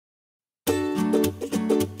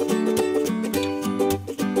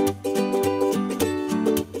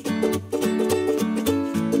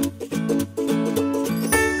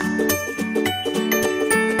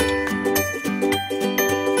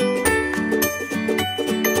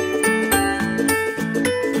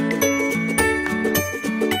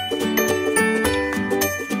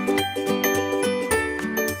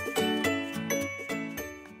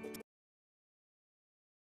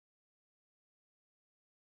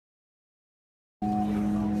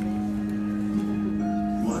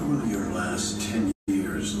next 10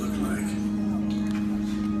 years look like?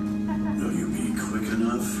 Will you be quick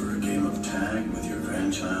enough for a game of tag with your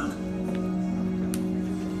grandchild?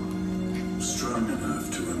 Strong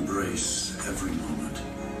enough to embrace every moment?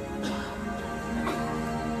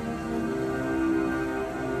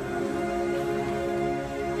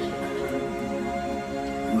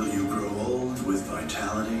 Will you grow old with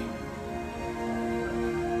vitality?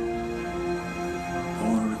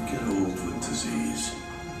 Or get old with disease?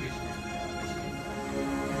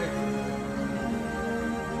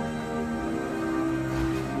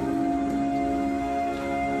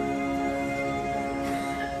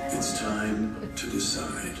 It's time to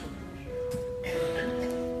decide.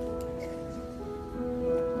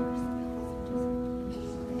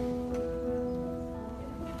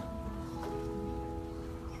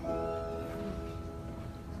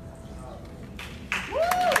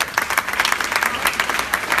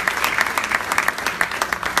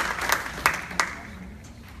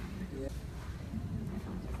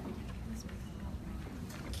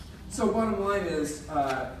 So bottom line is,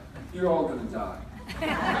 you're all going to die.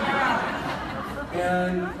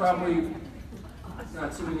 And probably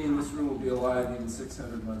not too many in this room will be alive even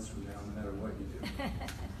 600 months from now, no matter what you do.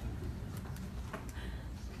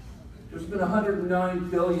 There's been 109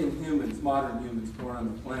 billion humans, modern humans, born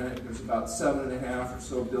on the planet. There's about 7.5 or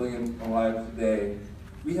so billion alive today.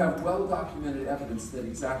 We have well-documented evidence that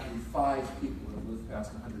exactly 5 people have lived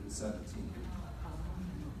past 117.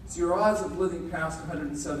 So your odds of living past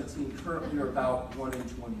 117 currently are about 1 in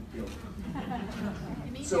 20 billion.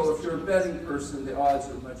 So if you're a betting person, the odds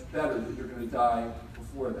are much better that you're going to die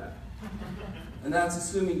before that. And that's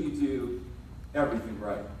assuming you do everything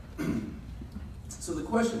right. So the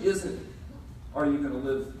question isn't, are you going to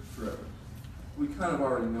live forever? We kind of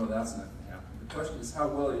already know that's not going to happen. The question is, how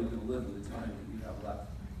well are you going to live in the time that you have left?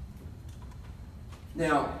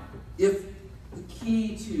 Now, if the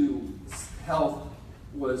key to health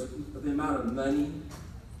was the amount of money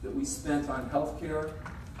that we spent on healthcare,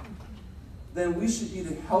 then we should be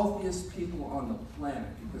the healthiest people on the planet,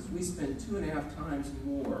 because we spend 2.5 times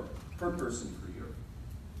more per person per year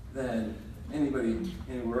than anybody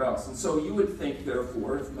anywhere else. And so you would think,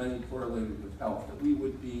 therefore, if money correlated with health, that we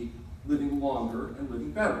would be living longer and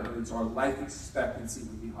living better. In other words, our life expectancy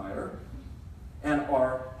would be higher, and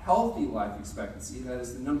our healthy life expectancy, that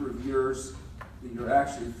is the number of years that you're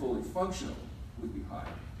actually fully functional, would be higher.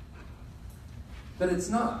 But it's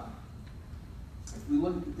not. If we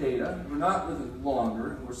look at the data, we're not living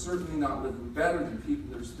longer, and we're certainly not living better than people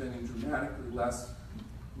that are spending dramatically less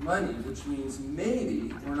money, which means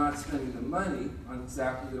maybe we're not spending the money on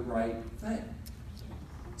exactly the right thing.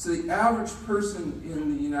 So the average person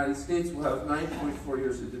in the United States will have 9.4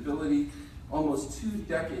 years of debility, almost 2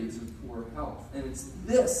 decades of poor health. And it's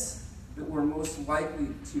this that we're most likely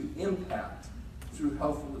to impact through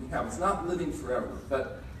healthful living habits. Not living forever,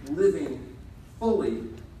 but living fully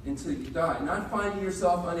until you die. Not finding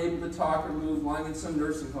yourself unable to talk or move, lying in some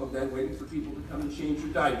nursing home bed waiting for people to come and change your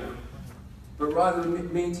diaper, but rather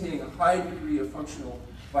maintaining a high degree of functional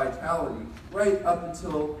vitality right up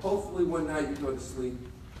until hopefully one night you go to sleep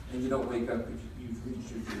and you don't wake up because you've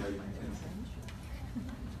reached your genetic potential.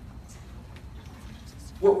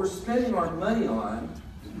 What we're spending our money on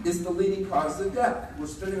is the leading cause of death. We're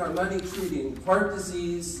spending our money treating heart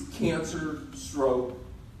disease, cancer, stroke,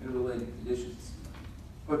 and related conditions.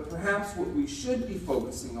 But perhaps what we should be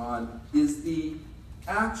focusing on is the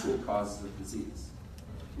actual causes of disease.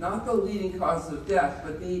 Not the leading causes of death,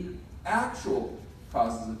 but the actual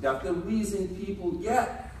causes of death, the reason people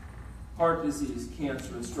get heart disease,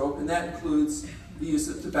 cancer, and stroke, and that includes the use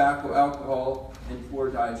of tobacco, alcohol, and poor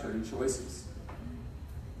dietary choices.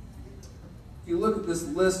 If you look at this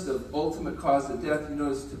list of ultimate cause of death, you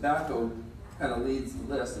notice tobacco kind of leads the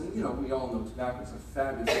list. And you know, we all know tobacco is a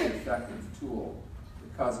fabulously effective tool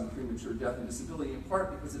at causing premature death and disability, in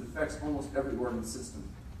part because it affects almost every organ system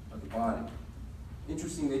of the body.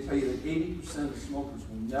 Interesting, they tell you that 80% of smokers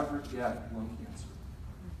will never get lung cancer.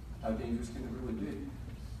 How dangerous can it really be?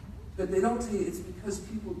 But they don't tell you it's because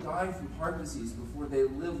people die from heart disease before they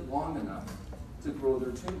live long enough to grow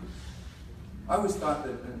their tumors. I always thought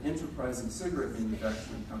that an enterprising cigarette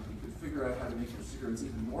manufacturing company could figure out how to make their cigarettes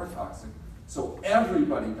even more toxic so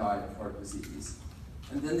everybody died of heart disease,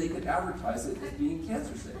 and then they could advertise it as being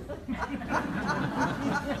cancer safe.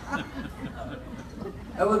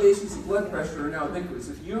 Elevations of blood pressure are now ubiquitous.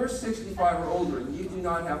 If you're 65 or older and you do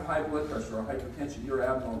not have high blood pressure or hypertension, you're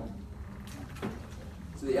abnormal.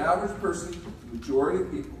 So the average person, the majority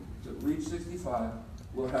of people that reach 65,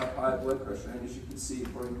 will have high blood pressure. And as you can see,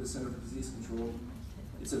 according to the Center for Disease Control,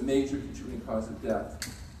 it's a major contributing cause of death.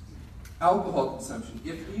 Alcohol consumption.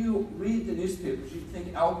 If you read the newspapers, you'd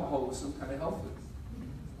think alcohol was some kind of health food.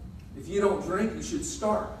 If you don't drink, you should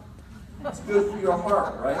start. It's good for your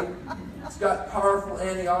heart, right? It's got powerful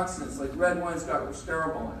antioxidants, like red wine's got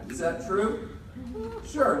resveratrol in it. Is that true?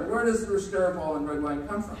 Sure. And where does the resveratrol in red wine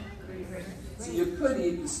come from? So you could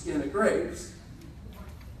eat the skin of grapes.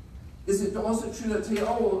 Is it also true that tell you,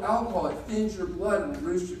 oh, well, alcohol, it thins your blood and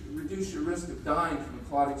reduce your risk of dying from a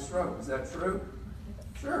clotting stroke? Is that true?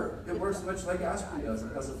 Sure. It works much like aspirin does.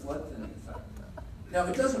 It has a blood thinning effect. Now,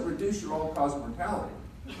 it doesn't reduce your all-cause mortality.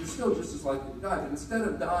 You're still just as likely to die. But instead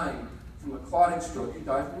of dying from a clotting stroke, you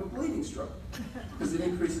die from a bleeding stroke, because it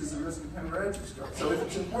increases the risk of hemorrhagic stroke. So if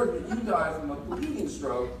it's important that you die from a bleeding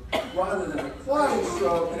stroke rather than a clotting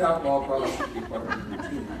stroke, then alcohol probably should be part of the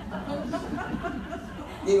routine.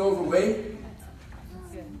 Being overweight.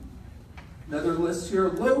 Another list here,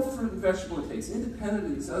 low fruit and vegetable intakes. Independent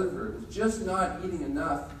of these other variables, just not eating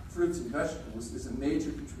enough fruits and vegetables is a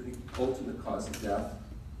major contributing ultimate cause of death.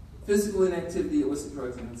 Physical inactivity, illicit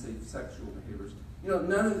drugs, and unsafe sexual behaviors. You know,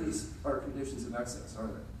 none of these are conditions of excess, are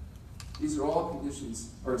they? These are all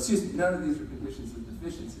conditions, or excuse me, none of these are conditions of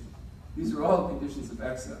deficiency. These are all conditions of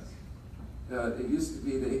excess. It used to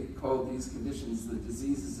be they called these conditions the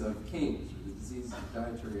diseases of kings, or the diseases of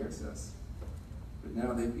dietary excess. But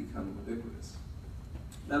now they've become ubiquitous.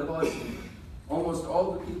 Metabolic syndrome. Almost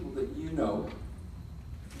all the people that you know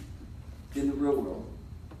in the real world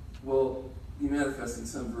will be manifesting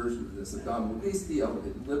some version of this. Abdominal obesity,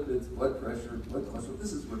 elevated lipids, blood pressure, blood cholesterol.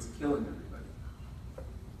 This is what's killing everybody.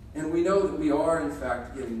 And we know that we are, in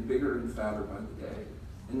fact, getting bigger and fatter by the day.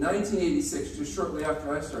 In 1986, just shortly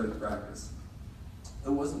after I started practice,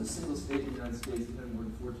 there wasn't a single state in the United States that had more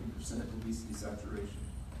than 14% obesity saturation.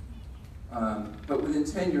 But within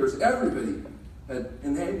 10 years, everybody had,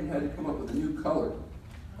 and they even had to come up with a new color,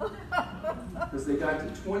 because they got to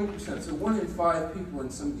 20%. So 1 in 5 people in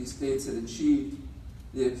some of these states had achieved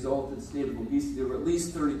the exalted state of obesity. They were at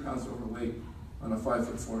least 30 pounds overweight on a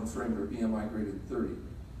 5'4" frame, or BMI greater than 30.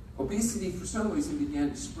 Obesity, for some reason, began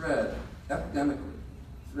to spread epidemically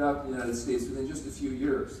throughout the United States within just a few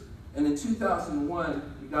years. And in 2001,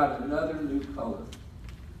 we got another new color.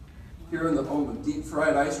 Here in the home of deep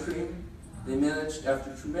fried ice cream, they managed,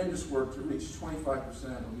 after tremendous work, to reach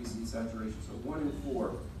 25% obesity saturation. So 1 in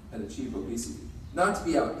 4 had achieved obesity. Not to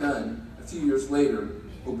be outdone, a few years later,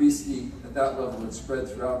 obesity at that level had spread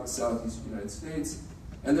throughout the southeastern United States.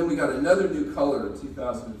 And then we got another new color in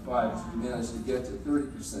 2005, so we managed to get to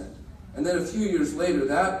 30%. And then a few years later,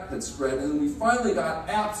 that had spread, and then we finally got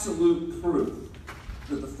absolute proof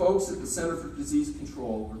that the folks at the Center for Disease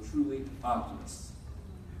Control were truly optimists.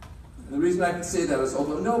 And the reason I can say that is,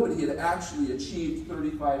 although nobody had actually achieved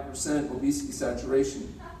 35% obesity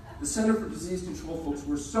saturation, the Center for Disease Control folks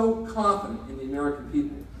were so confident in the American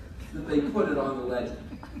people that they put it on the legend.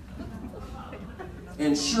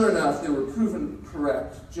 And sure enough, they were proven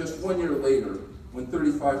correct just 1 year later, when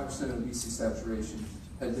 35% obesity saturation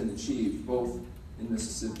had been achieved, both in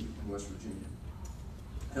Mississippi and West Virginia.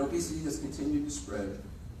 And obesity has continued to spread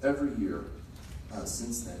every year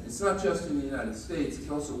since then. It's not just in the United States, it's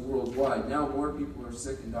also worldwide. Now more people are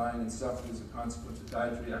sick and dying and suffering as a consequence of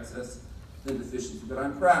dietary excess than deficiency. But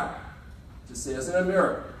I'm proud to say, as an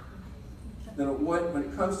American, that when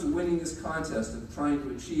it comes to winning this contest of trying to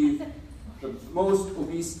achieve the most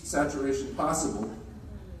obese saturation possible,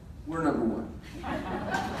 we're number 1.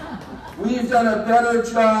 We've done a better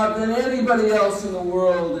job than anybody else in the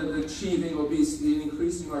world at achieving obesity and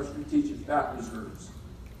increasing our strategic fat reserves.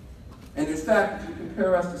 And in fact, if you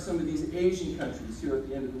compare us to some of these Asian countries here at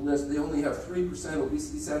the end of the list, they only have 3%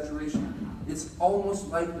 obesity saturation. It's almost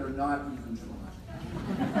like they're not even trying.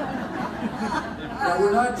 Now,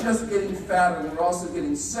 we're not just getting fatter, we're also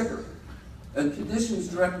getting sicker. And conditions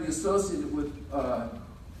directly associated with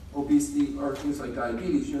obesity are things like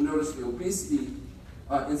diabetes. You'll notice the obesity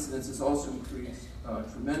incidence has also increased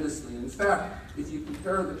tremendously. And in fact, if you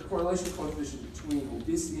compare the correlation coefficient between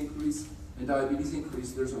obesity increase and diabetes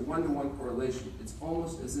increase, there's a 1-to-1 correlation. It's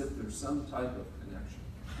almost as if there's some type of connection.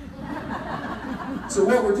 So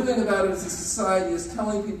what we're doing about it as a society is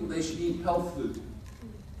telling people they should eat health food.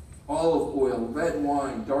 Olive oil, red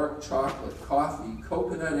wine, dark chocolate, coffee,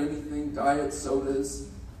 coconut anything, diet sodas,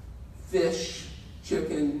 fish,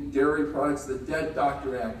 chicken, dairy products, the dead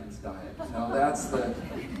Dr. Atkins diet. You know, that's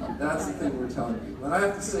the thing we're telling people. And I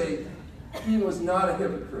have to say, he was not a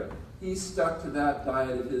hypocrite. He stuck to that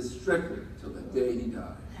diet of his strictly till the day he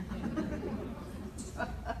died.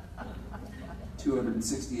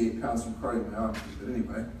 268 pounds from cardiomyopathy, but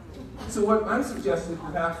anyway. So what I'm suggesting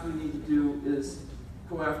perhaps we need to do is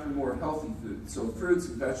go after more healthy food. So fruits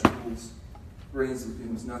and vegetables, grains,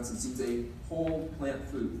 legumes, nuts, and seeds, a whole plant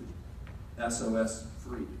food,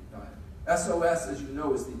 SOS-free diet. SOS, as you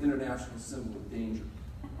know, is the international symbol of danger.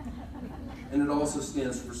 And it also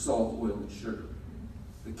stands for salt, oil, and sugar.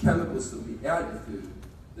 The chemicals that we add to food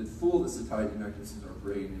that fool the satiety mechanisms of our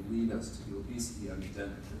brain and lead us to the obesity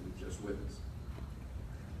epidemic that we just witnessed.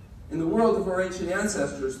 In the world of our ancient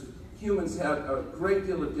ancestors, humans had a great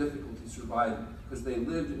deal of difficulty surviving because they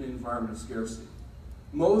lived in an environment of scarcity.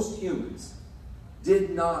 Most humans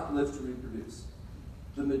did not live to reproduce.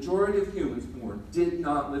 The majority of humans born did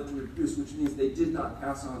not live to reproduce, which means they did not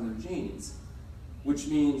pass on their genes, which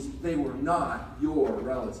means they were not your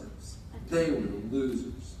relatives. They were the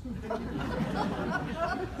losers.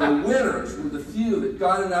 The winners were the few that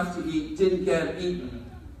got enough to eat, didn't get eaten,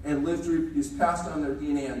 and lived to reproduce, passed on their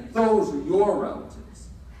DNA, and those are your relatives.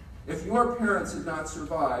 If your parents had not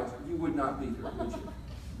survived, you would not be here, would you?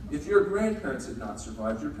 If your grandparents had not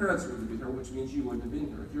survived, your parents wouldn't be here, which means you wouldn't have been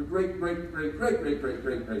here. If your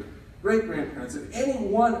great-great-great-great-great-great-great-great-great-great-great, if any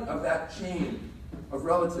one of that chain of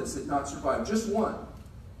relatives had not survived, just one,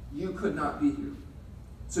 you could not be here.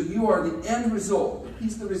 So you are the end result, the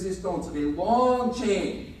piece de resistance of a long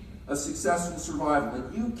chain of successful survival,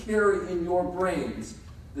 and you carry in your brains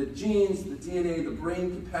the genes, the DNA, the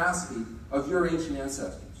brain capacity of your ancient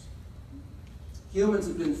ancestors. Humans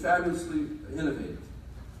have been fabulously innovative.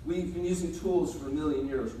 We've been using tools for 1 million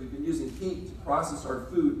years. We've been using heat to process our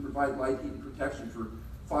food, provide light, heat, and protection for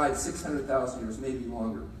 500,000, 600,000 years, maybe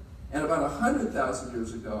longer. And about 100,000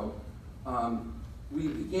 years ago, we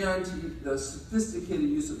began to use the sophisticated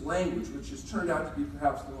use of language, which has turned out to be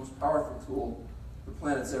perhaps the most powerful tool the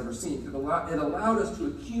planet's ever seen. It allowed us to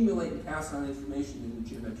accumulate and pass on information in a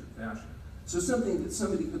geometric fashion. So something that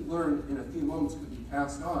somebody could learn in a few moments could be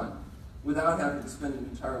passed on without having to spend an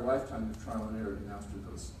entire lifetime of trial and error to master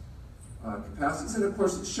those capacities. And of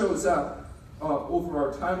course, it shows up over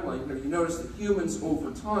our timeline here. You notice that humans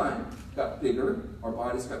over time got bigger, our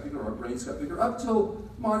bodies got bigger, our brains got bigger, up till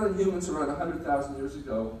modern humans around 100,000 years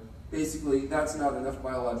ago. Basically, that's not enough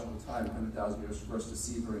biological time, 100,000 years, for us to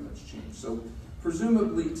see very much change. So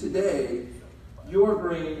presumably today, your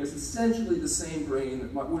brain is essentially the same brain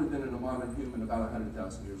that would have been in a modern human about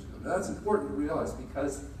 100,000 years ago. Now, that's important to realize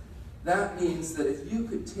because that means that if you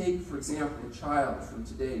could take, for example, a child from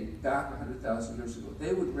today back 100,000 years ago,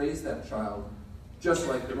 they would raise that child just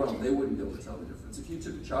like their own. They wouldn't be able to tell the difference. If you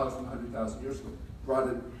took a child from 100,000 years ago, brought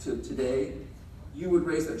it to today, you would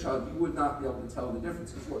raise that child, you would not be able to tell the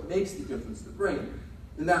difference, because what makes the difference, the brain,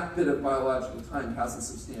 in that bit of biological time hasn't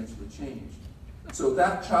substantially changed. So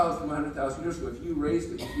that child from 100,000 years ago, if you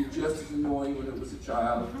raised it, it would be just as annoying when it was a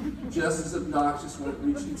child, just as obnoxious when it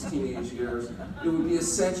reached its teenage years. It would be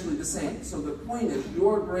essentially the same. So the point is,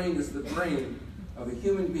 your brain is the brain of a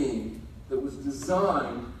human being that was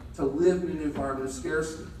designed to live in an environment of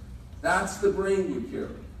scarcity. That's the brain you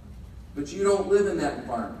carry. But you don't live in that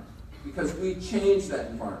environment, because we changed that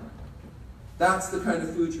environment. That's the kind of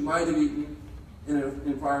food you might have eaten in an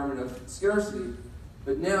environment of scarcity.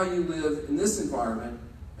 But now you live in this environment,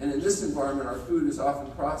 and in this environment our food is often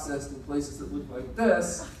processed in places that look like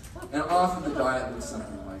this, and often the diet looks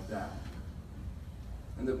something like that.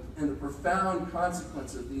 And the profound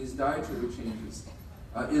consequence of these dietary changes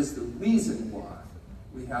is the reason why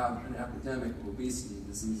we have an epidemic of obesity and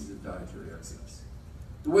diseases of dietary excess.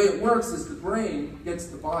 The way it works is the brain gets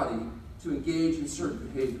the body to engage in certain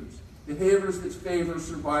behaviors. Behaviors that favor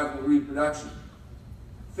survival and reproduction.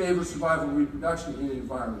 Favor survival and reproduction in an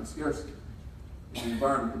environment of scarcity, in an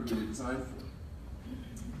environment that we were designed for.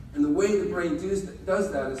 And the way the brain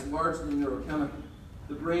does that is largely neurochemical.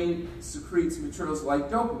 The brain secretes materials like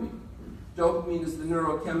dopamine. Dopamine is the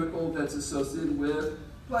neurochemical that's associated with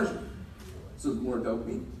pleasure. So the more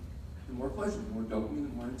dopamine, the more pleasure. The more dopamine,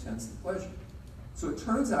 the more intense the pleasure. So it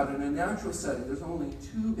turns out in a natural setting, there's only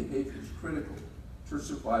two behaviors critical for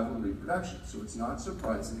survival and reproduction. So it's not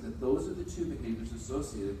surprising that those are the two behaviors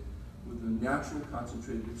associated with the natural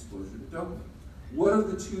concentrated exposure to dopamine. What are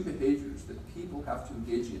the two behaviors that people have to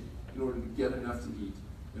engage in order to get enough to eat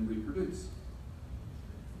and reproduce?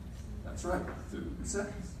 That's right, food and sex.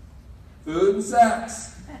 Food and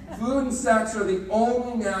sex. Food and sex are the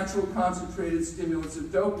only natural concentrated stimulants of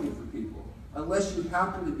dopamine for people, unless you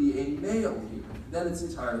happen to be a male human. Then it's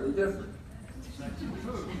entirely different.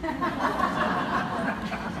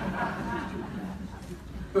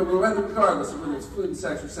 But regardless of whether it's food and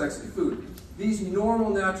sex or sex and food, these normal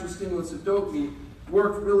natural stimulants of dopamine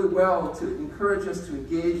work really well to encourage us to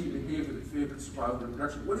engage in behavior that favored survival and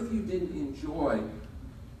reproduction. What if you didn't enjoy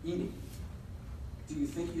eating? Do you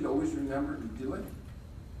think you'd always remember to do it?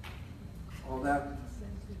 All that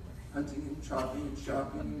hunting and chopping and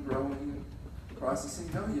shopping and growing and processing?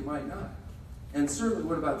 No, you might not. And certainly,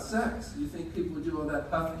 what about sex? Do you think people would do all that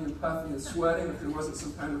puffing and puffing and sweating if there wasn't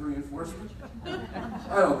some kind of reinforcement?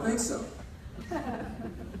 I don't think so.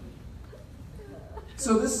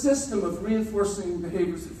 So this system of reinforcing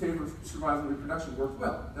behaviors that favor survival and reproduction worked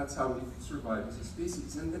well. That's how we survived as a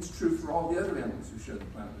species. And it's true for all the other animals we share the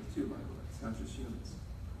planet with too, by the way. It's not just humans.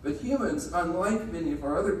 But humans, unlike many of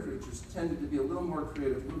our other creatures, tended to be a little more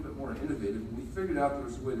creative, a little bit more innovative, and we figured out there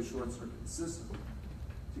was a way to short-circuit the system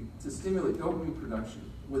to stimulate dopamine production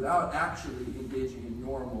without actually engaging in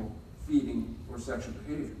normal feeding or sexual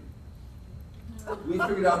behavior. We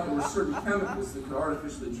figured out there were certain chemicals that could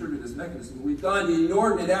artificially trigger this mechanism. We've gone to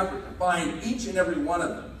inordinate effort to find each and every one of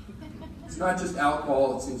them. It's not just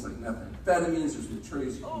alcohol, it seems like methamphetamines, there's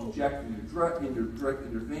materials you can inject in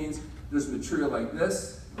your veins. There's material like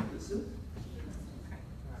this. What this is?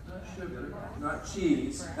 Not sugar, not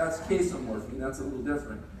cheese. That's casomorphine, that's a little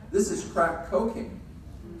different. This is crack cocaine.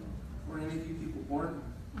 Were any of you people born?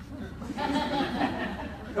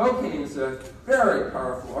 Cocaine is a very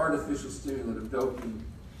powerful artificial stimulant of dopamine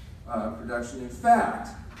production. In fact,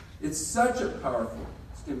 it's such a powerful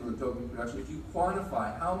stimulant of dopamine production. If you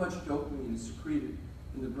quantify how much dopamine is secreted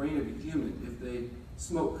in the brain of a human if they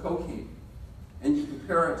smoke cocaine, and you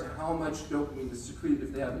compare it to how much dopamine is secreted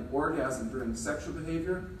if they have an orgasm during sexual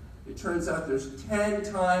behavior, it turns out there's 10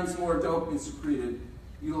 times more dopamine secreted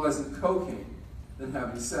utilizing cocaine than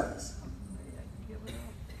having sex.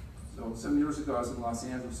 So some years ago, I was in Los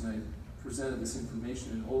Angeles and I presented this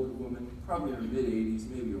information. An older woman, probably in her mid-80s,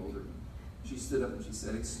 maybe older. She stood up and she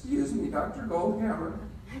said, "Excuse me, Dr. Goldhammer,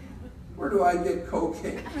 where do I get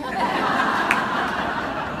cocaine?"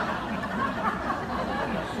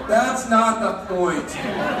 That's not the point.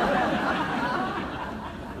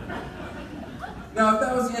 Now, if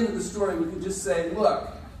that was the end of the story, we could just say, look,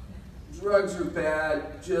 drugs are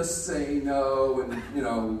bad, just say no, and,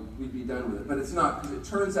 we'd be done with it. But it's not, because it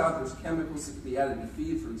turns out there's chemicals that can be added to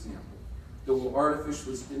feed, for example, that will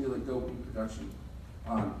artificially stimulate dopamine production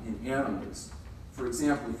in animals. For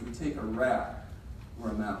example, if you take a rat or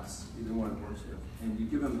a mouse, either one works here, and you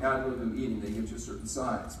give them ad libitum eating, they get you a certain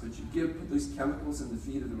size. But you put these chemicals in the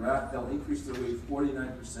feed of the rat, they'll increase their weight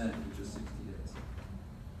 49% in just 60 days.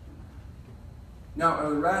 Now, are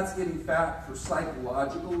the rats getting fat for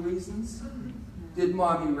psychological reasons? Did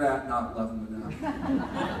mommy rat not love them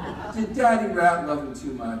enough? Did daddy rat love them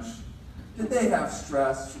too much? Did they have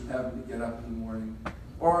stress from having to get up in the morning?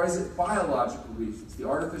 Or is it biological reasons? The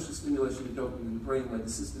artificial stimulation of dopamine in the brain led to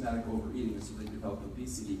systematic overeating, and so they developed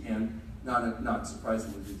obesity and, not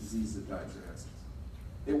surprisingly, the disease of digestion.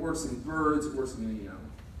 It works in birds, it works in any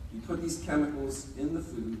animal. You put these chemicals in the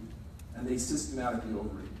food, and they systematically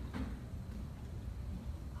overeat.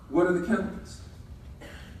 What are the chemicals?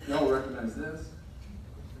 You all recognize this?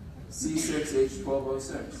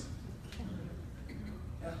 C6H12O6.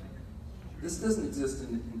 Yeah. This doesn't exist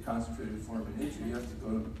in concentrated form in nature. You have to go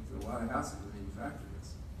to a lot of hassle to manufacture this.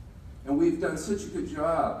 And we've done such a good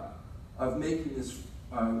job of making this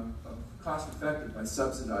cost-effective by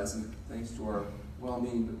subsidizing it, thanks to our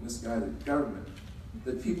well-meaning but misguided government,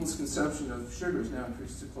 that people's consumption of sugar has now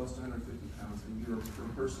increased to close to 150 pounds a year per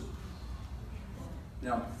person.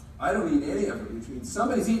 Now, I don't eat any of it, which means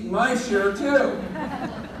somebody's eating my share too.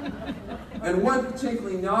 And one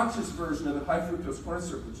particularly noxious version of the high fructose corn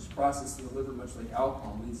syrup, which is processed in the liver much like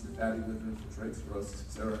alcohol, leads to fatty liver infiltrate, cirrhosis,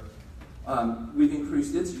 etc. We've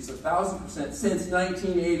increased its use 1,000% since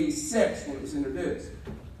 1986 when it was introduced.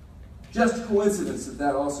 Just coincidence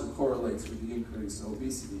that also correlates with the increase in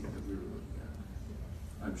obesity that we were looking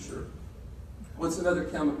at, I'm sure. What's another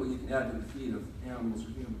chemical you can add to the feed of animals or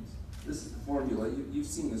humans? This is the formula. You've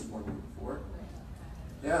seen this formula before.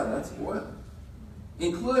 Yeah, that's oil.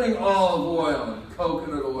 Including olive oil and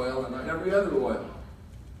coconut oil and every other oil.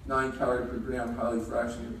 9 calories per gram, highly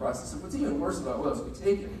fractionated processed. And what's even worse about oil is we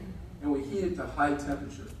take it and we heat it to high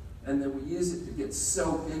temperature. And then we use it to get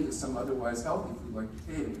soaked into some otherwise healthy food like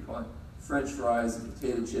potato. We call it French fries and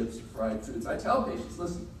potato chips or fried foods. I tell patients,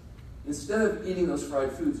 listen, instead of eating those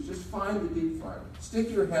fried foods, just find the deep fryer.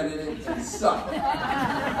 Stick your head in it and suck.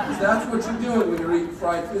 Because that's what you're doing when you're eating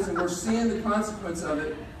fried foods, and we're seeing the consequence of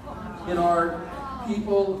it in our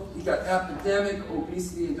people. You've got epidemic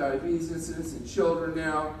obesity and diabetes incidence in children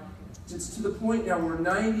now. It's to the point now where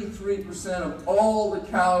 93% of all the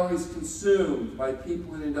calories consumed by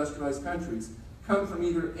people in industrialized countries come from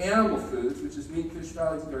either animal foods, which is meat, fish,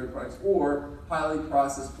 salads, and dairy products, or highly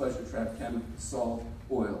processed pleasure trap chemicals, salt,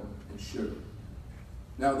 oil, and sugar.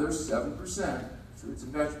 Now there's 7% fruits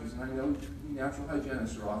and vegetables, and I know natural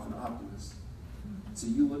hygienists are often optimists. So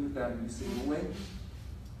you look at that and you say, well, wait,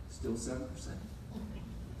 still 7%.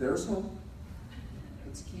 There's hope.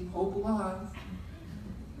 let's keep hope alive.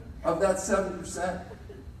 Of that 7%,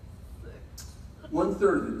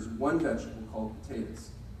 1/3 of it is one vegetable called potatoes,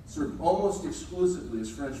 served almost exclusively as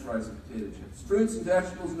French fries and potato chips. Fruits and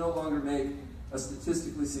vegetables no longer make a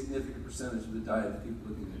statistically significant percentage of the diet of people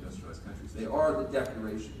living in industrialized countries. They are the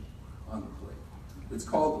decoration on the plate. It's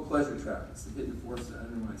called the pleasure trap. It's the hidden force that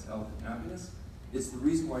undermines health and happiness. It's the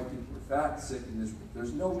reason why people are fat, sick, and miserable.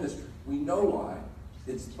 There's no mystery. We know why.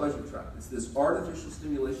 It's the pleasure trap. It's this artificial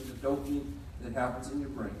stimulation of dopamine that happens in your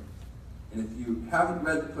brain. And if you haven't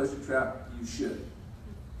read The Pleasure Trap, you should.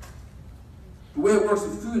 The way it works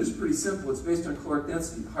with food is pretty simple. It's based on caloric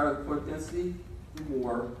density. The higher the caloric density, the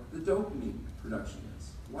more the dopamine production is.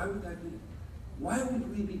 Why would that be? Why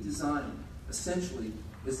would we be designed, essentially,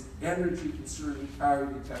 as energy-conserving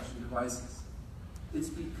calorie detection devices? It's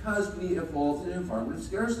because we evolved in an environment of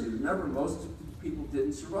scarcity. Remember, most people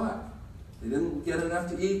didn't survive. They didn't get enough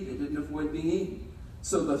to eat. They didn't avoid being eaten.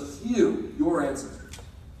 So the few, your ancestors,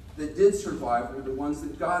 that did survive were the ones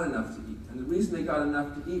that got enough to eat. And the reason they got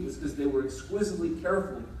enough to eat was because they were exquisitely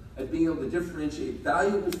careful at being able to differentiate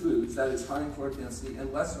valuable foods, that is high in caloric density,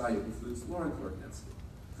 and less valuable foods, lower in caloric density.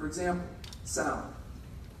 For example, salad,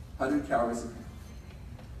 100 calories a pound.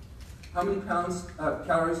 How many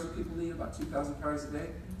calories do people need? About 2,000 calories a day.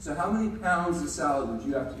 So how many pounds of salad would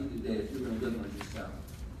you have to eat a day if you were going to live on just salad?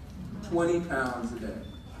 20 pounds a day.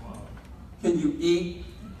 Can you eat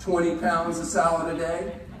 20 pounds of salad a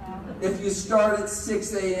day? If you start at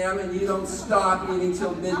 6 a.m. and you don't stop eating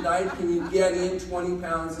till midnight, can you get in 20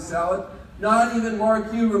 pounds of salad? Not even Mark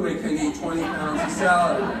Huberman can eat 20 pounds of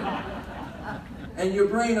salad a day. And your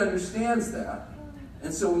brain understands that.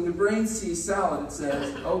 And so when your brain sees salad, it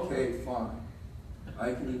says, okay, fine,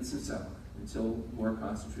 I can eat some salad until more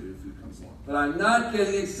concentrated food comes along. But I'm not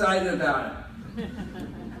getting excited about it.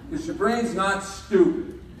 Because your brain's not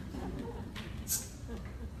stupid.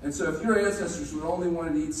 And so if your ancestors would only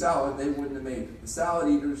wanted to eat salad, they wouldn't have made it. The salad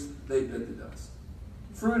eaters, they bit the dust.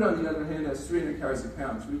 Fruit, on the other hand, has 300 calories a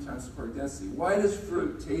pound, 3 times the caloric density. Why does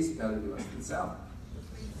fruit taste better to us than salad?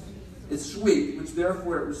 It's sweet, which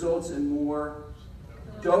therefore it results in more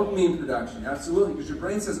dopamine production. Absolutely, because your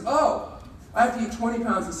brain says, oh, I have to eat 20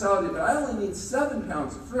 pounds of salad a day, but I only need 7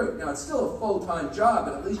 pounds of fruit. Now, it's still a full-time job,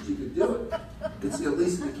 but at least you could do it. It's at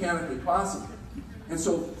least mechanically possible. And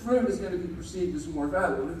so fruit is going to be perceived as more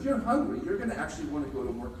valuable. But if you're hungry, you're going to actually want to go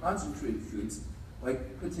to more concentrated foods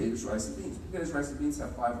like potatoes, rice, and beans. Potatoes, rice, and beans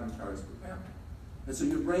have 500 calories per pound. And so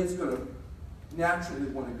your brain's going to naturally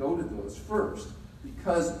want to go to those first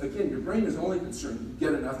because, again, your brain is only concerned you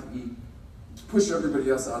get enough to eat, to push everybody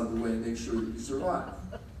else out of the way and make sure that you survive.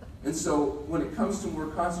 And so when it comes to more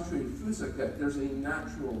concentrated foods like that, there's a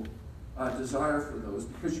natural desire for those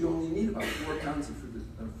because you only need about 4 pounds of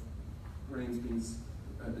grains, beans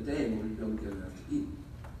a day in order to be able to get enough to eat.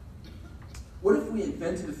 What if we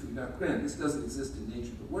invented a food, now granted, this doesn't exist in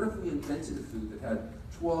nature, but what if we invented a food that had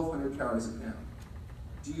 1,200 calories a pound?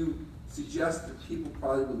 Do you suggest that people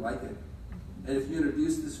probably would like it? And if you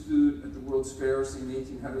introduced this food at the World's Fair, say in the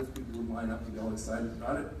 1800s, people would line up and get all excited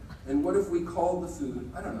about it. And what if we called the food,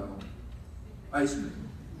 I don't know, ice cream?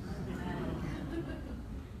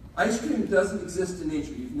 Ice cream doesn't exist in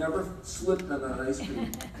nature. You've never slipped on an ice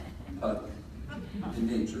cream in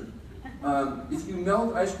nature. If you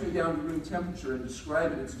melt ice cream down to room temperature and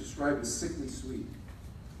describe it, it's described as sickly sweet.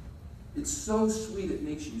 It's so sweet it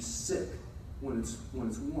makes you sick when it's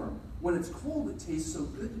warm. When it's cold, it tastes so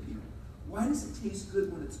good to people. Why does it taste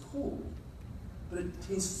good when it's cold, but it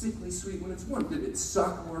tastes sickly sweet when it's warm? Did it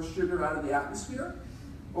suck more sugar out of the atmosphere?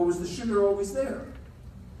 Or was the sugar always there?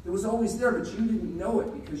 It was always there, but you didn't know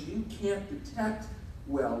it because you can't detect,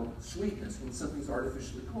 well, sweetness when something's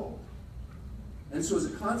artificially cold. And so as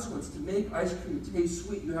a consequence, to make ice cream taste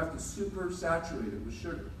sweet, you have to super saturate it with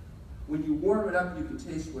sugar. When you warm it up, you can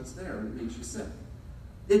taste what's there, and it makes you sick.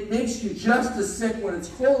 It makes you just as sick when it's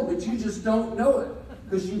cold, but you just don't know it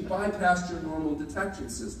because you bypassed your normal detection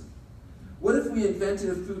system. What if we invented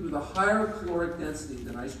a food with a higher caloric density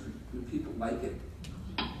than ice cream? Would people like it?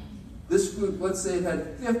 This food, let's say it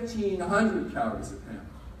had 1,500 calories a pound,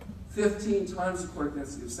 15 times the caloric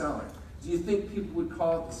density of salad. Do you think people would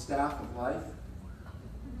call it the staff of life?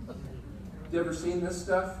 Have you ever seen this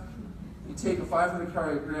stuff? You take a 500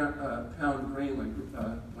 calorie pound grain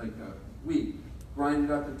like wheat, grind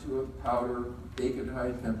it up into a powder, bake it at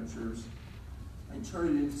high temperatures, and turn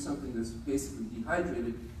it into something that's basically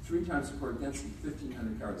dehydrated, 3 times the caloric density,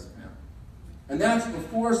 1,500 calories a pound. And that's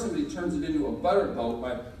before somebody turns it into a butter boat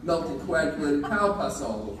by melting coagulated cow pus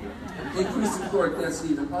all over it, increasing caloric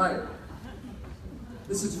density even higher.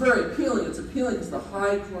 This is very appealing. It's appealing because the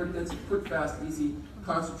high caloric density, quick, fast, easy,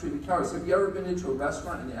 concentrated calories. Have you ever been into a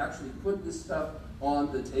restaurant and they actually put this stuff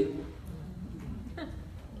on the table?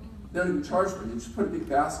 They don't even charge for it. They just put a big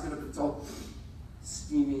basket of it. It's all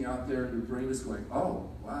steaming out there, and your brain is going, oh,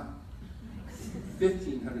 wow.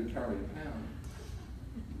 1,500 calories a pound.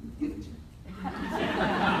 Give it to me.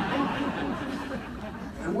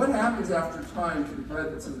 And what happens after time to the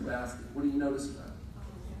bread that's in the basket? What do you notice about it?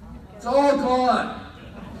 It's all gone.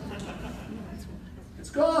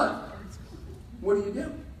 It's gone. What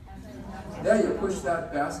do? Yeah, you push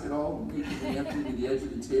that basket all nakedly empty to the edge of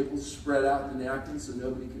the table, spread out the napkin so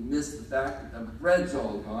nobody can miss the fact that the bread's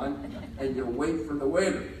all gone, and you wait for the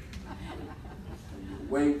waiter.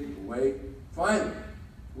 And you wait. Finally,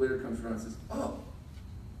 the waiter comes around and says, oh,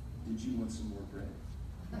 did you want some more bread?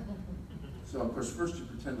 So, of course, first you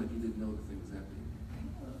pretend like you didn't know the thing was empty.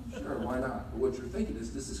 Sure, why not? But what you're thinking is,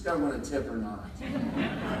 does this guy want a tip or not?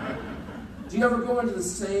 Do you ever go into the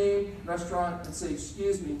same restaurant and say,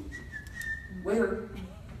 excuse me, waiter,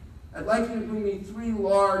 I'd like you to bring me 3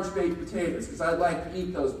 large baked potatoes because I'd like to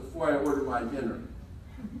eat those before I order my dinner.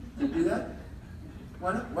 Do you do that?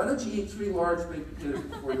 Why don't you eat 3 large baked potatoes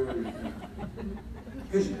before you order your dinner?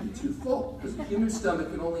 Because you'd be too full. Because the human stomach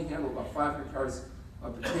can only handle about 500 calories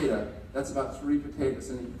of potato. That's about 3 potatoes.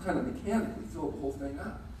 And you kind of mechanically fill the whole thing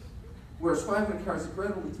up. Whereas 500 calories of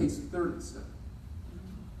bread only takes a third of the stuff.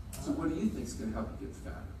 So what do you think is going to help you get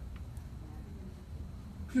fatter?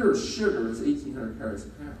 Pure sugar is 1,800 calories a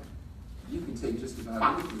pound. You can take just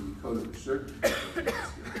about anything you coat it with sugar.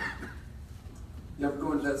 You ever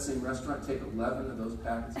go into that same restaurant, take 11 of those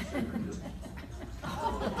packets of sugar and just...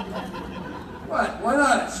 What? Why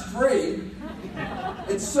not? It's free.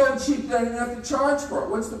 It's so cheap that I didn't have to charge for it.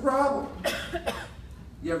 What's the problem?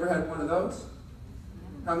 You ever had one of those?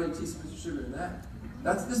 How many teaspoons of sugar in that?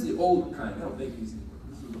 This is the old kind. I don't make these anymore.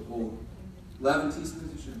 This is the old. 11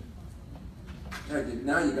 teaspoons of sugar.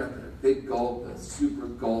 Now you got the big gulp, the super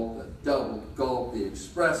gulp, the double gulp, the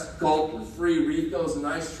express gulp with free refills, and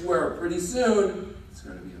I swear pretty soon it's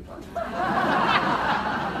going to be a bunch.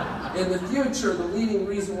 In the future, the leading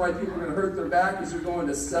reason why people are going to hurt their back is they're going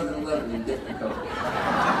to 7-Eleven and getting a Coke.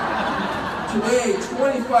 Today,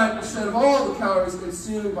 25% of all the calories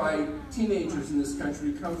consumed by teenagers in this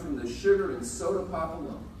country come from the sugar and soda pop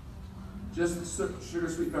alone. Just the sugar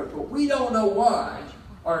sweet butter. But we don't know why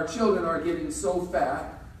our children are getting so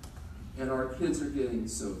fat and our kids are getting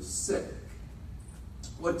so sick.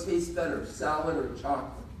 What tastes better, salad or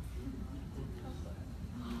chocolate?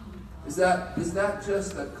 Is that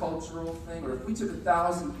just a cultural thing? Or if we took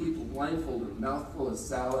 1,000 people blindfolded, a mouthful of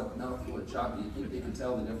salad, mouthful of chocolate, you think they can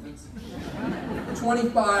tell the difference?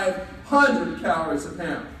 2,500 calories a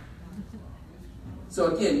pound.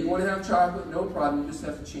 So again, you want to have chocolate, no problem. You just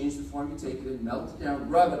have to change the form. You take it in, melt it down,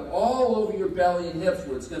 rub it all over your belly and hips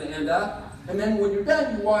where it's going to end up. And then when you're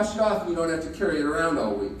done, you wash it off and you don't have to carry it around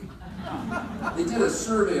all week. They did a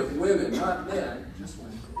survey of women, not men, just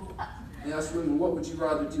women. They asked women, what would you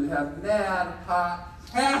rather do, have mad, hot,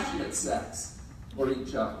 passionate sex or eat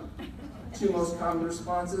chocolate? 2 most common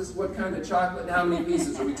responses. What kind of chocolate and how many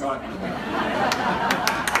pieces are we talking about?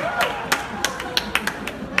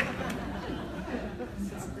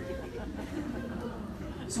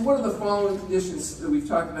 So what are the following conditions that we've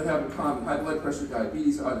talked about having in common? High blood pressure,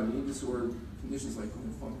 diabetes, autoimmune disorder, conditions like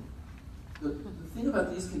lymphoma. The thing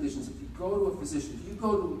about these conditions, if you go to a physician, if you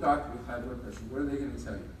go to a doctor with high blood pressure, what are they going to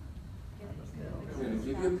tell you? They're going to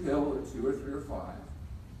give you a pill or 2 or 3 or 5,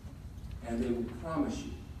 and they will promise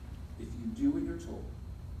you, if you do what you're told,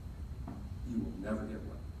 you will never get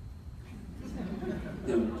well.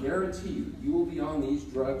 They will guarantee you will be on these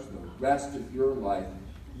drugs the rest of your life.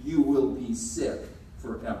 You will be sick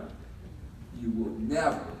forever. You will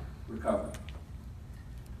never recover.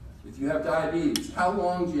 If you have diabetes, how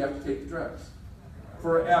long do you have to take the drugs?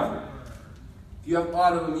 Forever. If you have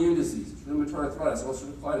autoimmune diseases, rheumatoid arthritis,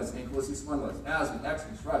 ulcerative colitis, ankylosing spondylitis, asthma,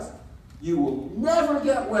 eczema, psoriasis, you will never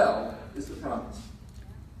get well, is the promise.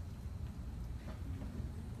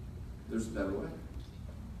 There's a better way.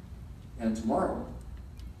 And tomorrow,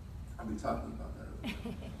 I'll be talking about that.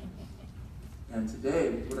 And today,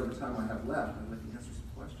 with whatever time I have left, I'd like to answer some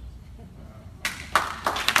questions.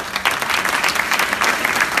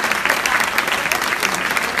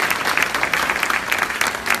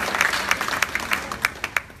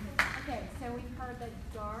 Okay, so we've heard that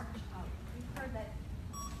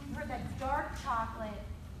dark chocolate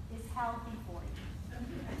is healthy for you.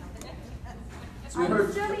 So I'm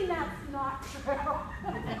assuming that's not true.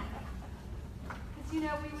 Because we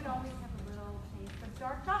would always have a little taste of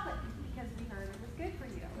dark chocolate because we heard it was good for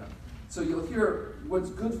you. Yeah. So you'll hear what's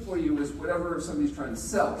good for you is whatever somebody's trying to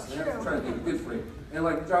sell. So they have to try to make it good for you. And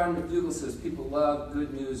like John McDougall says, people love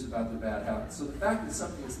good news about their bad habits. So the fact that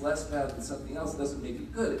something is less bad than something else doesn't make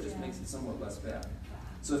it good. It just makes it somewhat less bad.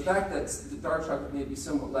 So the fact that the dark chocolate may be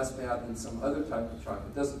somewhat less bad than some other type of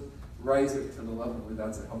chocolate doesn't raise it to the level where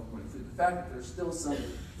that's a health point of food. The fact that there's still some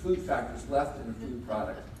food factors left in a food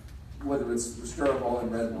product, whether it's resveratrol in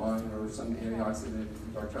red wine or some antioxidant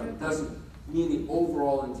in dark chocolate, doesn't mean the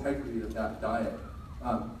overall integrity of that diet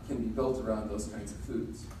can be built around those kinds of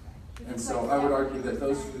foods. And so I would argue that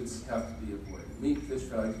those foods have to be avoided. Meat, fish,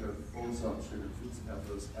 eggs are full of salt and sugar. Foods that have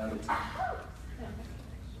those additives.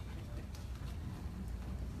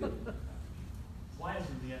 Why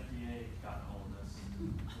hasn't the FDA gotten hold of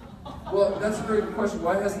this? Well, that's a very good question.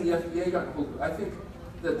 Why hasn't the FDA gotten hold of it? I think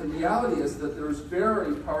that the reality is that there's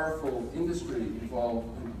very powerful industry involved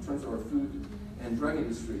in terms of our food and drug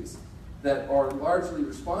industries that are largely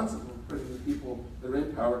responsible for putting the people that are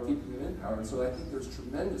in power, keeping them in power. And so I think there's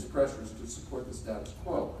tremendous pressures to support the status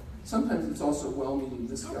quo. Sometimes it's also well-meaning,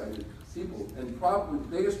 misguided people. And probably the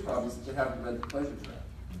biggest problem is that they haven't read The Pleasure Trap.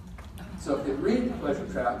 So if they read The Pleasure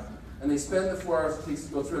Trap, and they spend the 4 hours it takes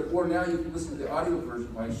to go through it, or now you can listen to the audio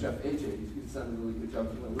version by Chef AJ. He's done a really good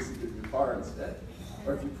job. You want to listen to it in your car instead.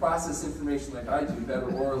 Or if you process information like I do, better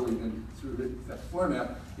orally than through written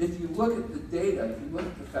format, if you look at the data, if you look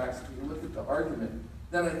at the facts, if you look at the argument,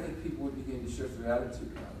 then I think people would begin to shift their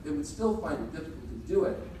attitude around it. They would still find it difficult to do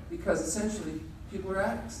it because essentially people are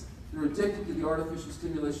addicts. They're addicted to the artificial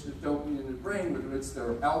stimulation of dopamine in their brain, whether it's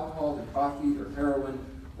their alcohol, their coffee, their heroin,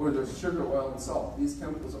 or their sugar, oil, and salt. These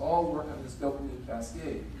chemicals all work on this dopamine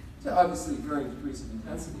cascade to obviously varying degrees of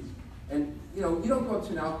intensity. And you don't go up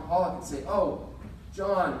to an alcoholic and say, "Oh,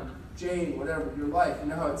 John, Jane, whatever, your life, you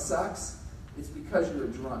know how it sucks? It's because you're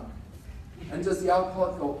drunk." And does the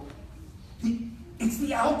alcoholic go, "It's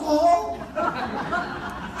the alcohol?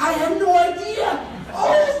 I had no idea.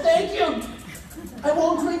 Oh, thank you. I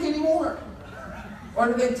won't drink anymore." Or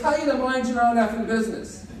do they tell you to mind your own effing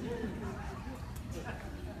business?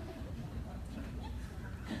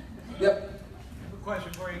 Yep. A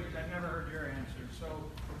question for you, because I've never heard your answer. So,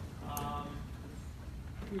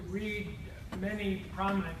 we read many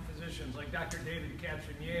prominent physicians, like Dr. David Katz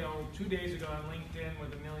from Yale, 2 days ago on LinkedIn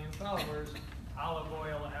with 1 million followers, olive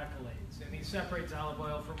oil accolades. And he separates olive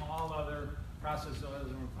oil from all other processed oils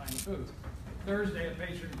and refined foods. Thursday, a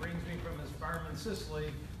patient brings me from his farm in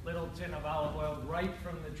Sicily, little tin of olive oil right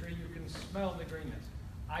from the tree. You can smell the greenness.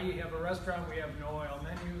 I have a restaurant, we have no oil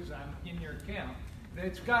menus. I'm in your camp.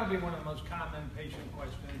 It's got to be one of the most common patient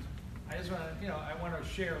questions. I just want to, I want to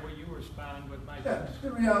share what you respond with my Yeah,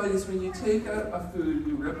 the reality is when you take a food,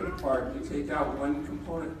 you rip it apart, you take out one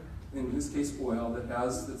component, in this case oil,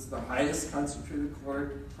 that's the highest concentrated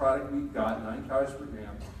caloric product we've got, 9 calories per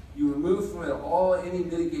gram. You remove from it any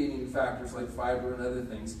mitigating factors like fiber and other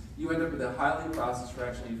things. You end up with a highly processed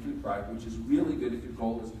fractionated food product, which is really good if your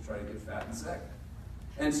goal is to try to get fat and sick.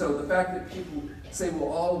 And so the fact that people say,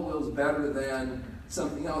 well, olive oil is better than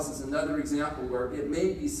something else is another example where it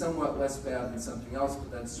may be somewhat less bad than something else, but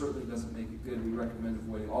that certainly doesn't make it good. We recommend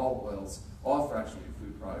avoiding all oils, all fractionated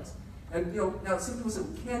food products. And now some people say,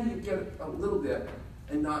 can you get a little bit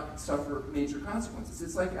and not suffer major consequences?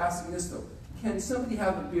 It's like asking this though, can somebody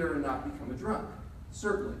have a beer and not become a drunk?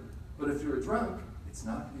 Certainly. But if you're a drunk, it's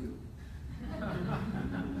not you.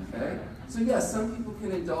 Okay? So yes, some people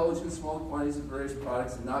can indulge in small quantities of various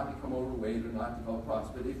products and not become overweight or not develop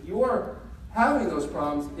problems. But if you're having those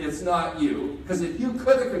problems, it's not you. Because if you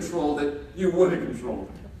could have controlled it, you would have controlled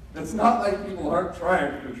it. It's not like people aren't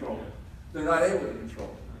trying to control it. They're not able to control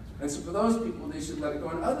it. And so for those people, they should let it go.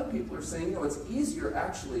 And other people are saying, it's easier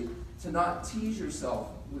actually to not tease yourself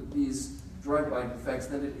with these drug-like effects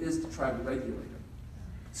than it is to try to regulate them.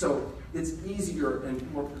 So it's easier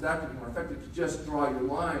and more productive and more effective to just draw your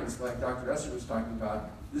lines like Dr. Esser was talking about.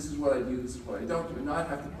 This is what I do, this is what I don't do, and not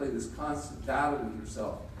have to play this constant battle with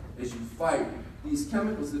yourself as you fight these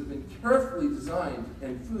chemicals that have been carefully designed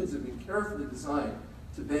and foods that have been carefully designed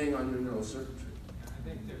to bang on your neural circuitry. I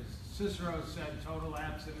think Cicero said total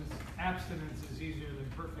abstinence is easier than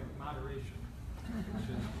perfect moderation, which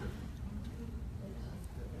is true.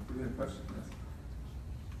 Do we have a question? Yes.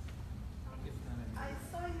 I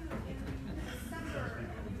saw you in December, and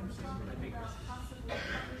you were talking about possibly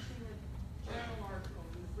publishing a journal article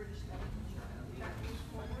in the British Medical Journal. Did that move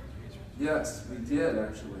forward? Yes, we did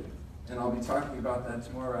actually. And I'll be talking about that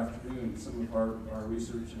tomorrow afternoon, some of our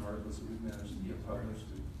research and articles that we've managed to get published.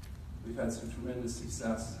 We've had some tremendous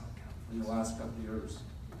success in the last couple of years.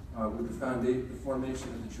 With the formation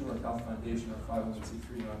of the True North Health Foundation, our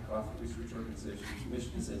 501c3 nonprofit research organization, whose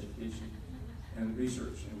mission is education and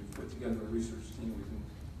research. And we've put together a research team. We've been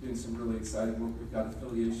doing some really exciting work. We've got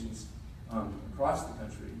affiliations across the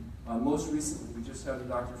country. Most recently, we just had a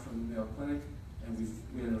doctor from the Mayo Clinic, and we've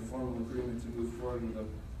made a formal agreement to move forward with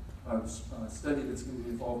a study that's going to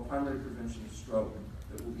involve primary prevention of stroke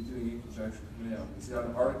that we'll be doing in conjunction with Mayo. He's got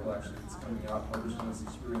an article actually that's coming out published on his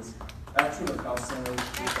experience at Trinity Health Center. We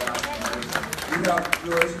have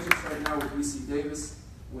relationships right now with UC Davis,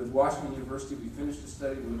 with Washington University. We finished a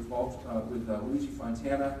study with Luigi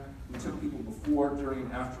Fontana. We took people before, during,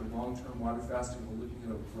 and after long-term water fasting. We're looking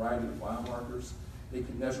at a variety of biomarkers. They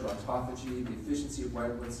can measure autophagy, the efficiency of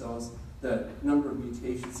white blood cells, the number of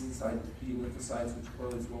mutations inside B lymphocytes, which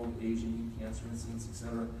correlates well with aging, cancer incidence,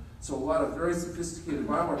 etc. So a lot of very sophisticated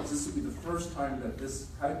biomarkers. This will be the first time that this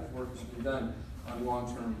type of work has been done on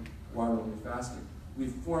long-term water-only fasting.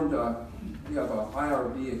 We've formed we have a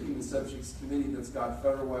IRB, a Human Subjects Committee, that's got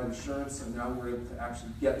federal-wide assurance, and now we're able to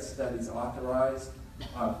actually get studies authorized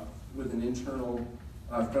with an internal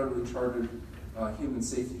federally chartered Human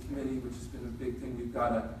Safety Committee, which has been a big thing. We've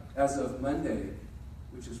got as of Monday,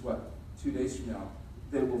 which is what, 2 days from now,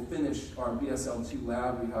 they will finish our BSL-2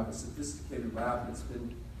 lab. We have a sophisticated lab that's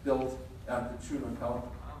been built at the Cleveland Health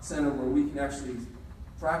Center where we can actually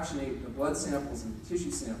fractionate the blood samples and the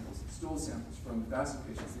tissue samples and stool samples from fasting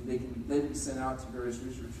patients, and they can then be sent out to various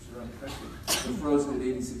researchers around the country. They're frozen at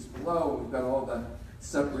 86 below, and we've got all the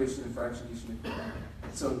separation and fractionation equipment.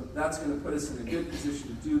 So that's going to put us in a good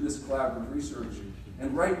position to do this collaborative research.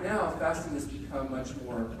 And right now, fasting has become much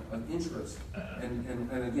more of interest. And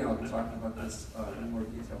again, I'll be talking about this in more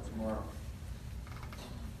detail tomorrow.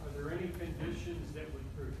 Are there any conditions that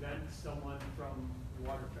would prevent someone from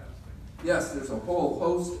water fasting? Yes, there's a whole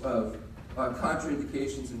host of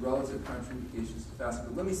contraindications and relative contraindications to fasting.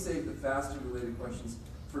 But let me save the fasting-related questions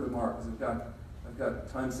for tomorrow, because I've got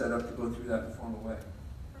time set up to go through that in a formal way.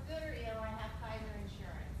 For good or ill, I have Kaiser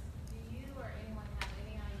insurance. Do you or anyone have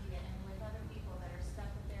any idea, and with other people that are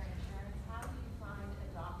stuck with their insurance, how do you find a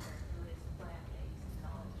doctor who is plant-based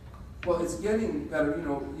knowledgeable? Well, it's getting better. You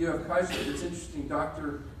know, you have Kaiser. It's interesting.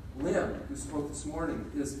 Dr. Lim, who spoke this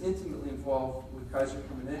morning, is intimately involved with Kaiser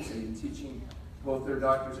Permanente in teaching both their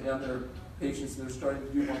doctors and their patients, and they're starting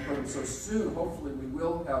to do more programs. So soon, hopefully, we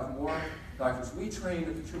will have more doctors. We train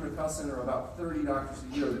at the Cleveland Health Center about 30 doctors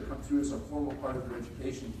a year that come through as a formal part of their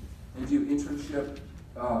education and do internship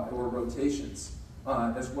or rotations,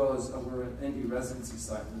 as well as we're an ND residency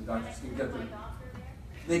site where the doctors can get their...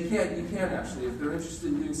 They can, you can actually. If they're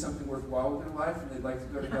interested in doing something worthwhile with their life and they'd like to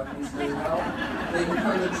go to heaven instead of hell, they can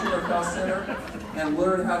come to the Cleveland Health Center and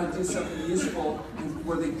learn how to do something useful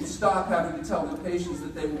where they can stop having to tell their patients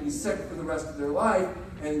that they will be sick for the rest of their life,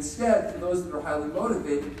 and instead, for those that are highly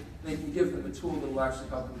motivated, they can give them a tool that will actually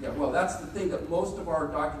help them get well. That's the thing that most of our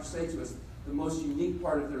doctors say to us. The most unique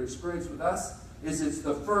part of their experience with us is it's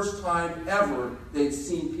the first time ever they've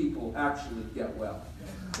seen people actually get well.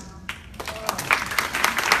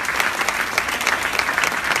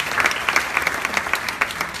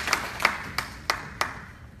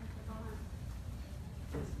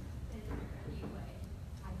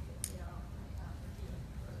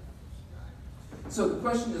 So the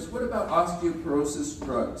question is, what about osteoporosis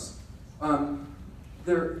drugs?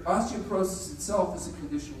 Osteoporosis itself is a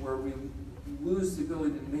condition where we lose the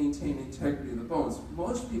ability to maintain integrity of the bones.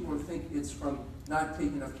 Most people think it's from not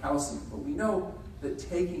taking enough calcium, but we know that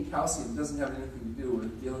taking calcium doesn't have anything to do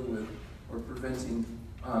with dealing with or preventing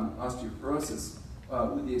osteoporosis,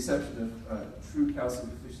 with the exception of true calcium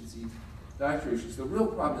deficiency dietary issues. The real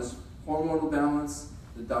problem is hormonal balance,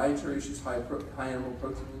 the dietary issues, high animal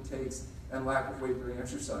protein intakes, and lack of weight-bearing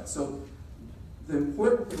exercise. So the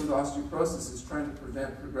important thing with osteoporosis is trying to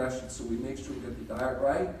prevent progression. So we make sure we get the diet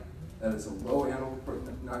right, that is a low animal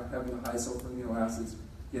protein, not having the high sulfur amino acids,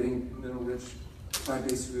 getting mineral-rich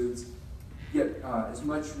plant-based foods, get as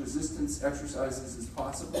much resistance exercises as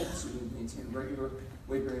possible so we can maintain regular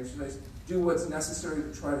weight-bearing exercise, do what's necessary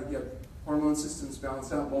to try to get hormone systems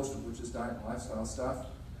balanced out, most of which is diet and lifestyle stuff.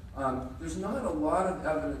 There's not a lot of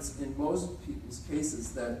evidence in most people's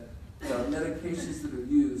cases that the medications that are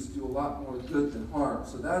used do a lot more good than harm.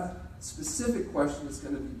 So that specific question is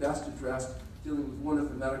going to be best addressed dealing with one of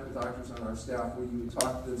the medical doctors on our staff, where you would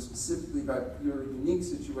talk to them specifically about your unique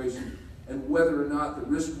situation and whether or not the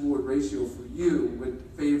risk-reward ratio for you would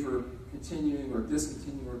favor continuing or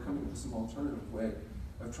discontinuing or coming up with some alternative way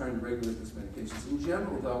of trying to regulate those medications. In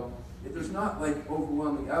general, though, if there's not like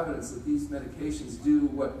overwhelming evidence that these medications do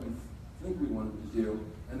what we think we want them to do,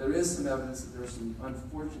 and there is some evidence that there are some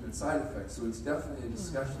unfortunate side effects, so it's definitely a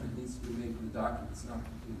discussion that needs to be made with the doctor that's not a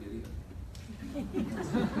complete idiot. I've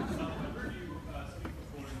heard you speak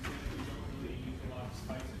before and say that you don't really use a lot of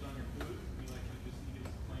spices on your food. You like to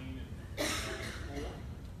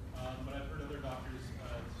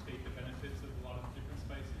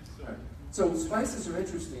So spices are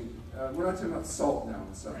interesting. We're not talking about salt now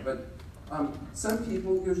and stuff, but some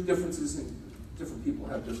people, there's differences in different people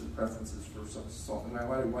have different preferences for some salt. And my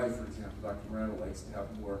wife, for example, Dr. Miranda, likes to have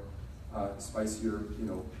more spicier,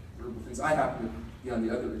 herbal things. I happen to be on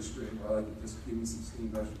the other extreme, where I like to just give me some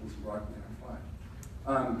steamed vegetables and broccoli and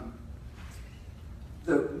I'm fine.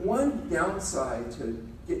 The one downside to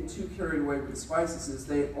getting too carried away with the spices is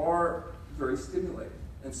they are very stimulating.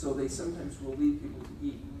 And so they sometimes will lead people to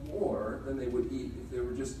eat more than they would eat if they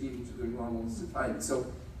were just eating to their normal satiety.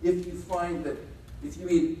 So if you find that if you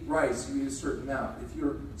eat rice, you eat a certain amount. If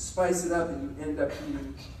you spice it up and you end up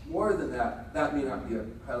eating more than that, that may not be a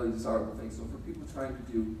highly desirable thing. So for people trying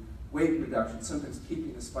to do weight reduction, sometimes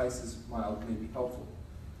keeping the spices mild may be helpful.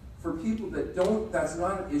 For people that don't, that's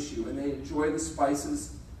not an issue, and they enjoy the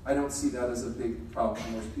spices, I don't see that as a big problem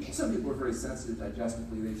for most people. Some people are very sensitive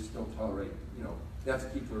digestively, they just don't tolerate, they have to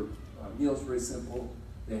keep their meals very simple,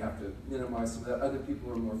 they have to minimize some of that. Other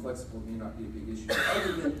people are more flexible, it may not be a big issue. But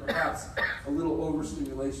other than perhaps a little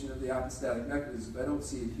overstimulation of the allostatic mechanism, I don't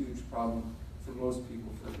see a huge problem for most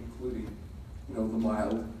people for including, the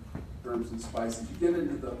mild herbs and spices. You get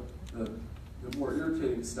into the more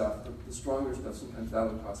irritating stuff, the stronger stuff, sometimes that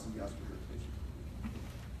will cause some gastric irritation.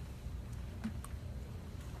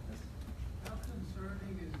 How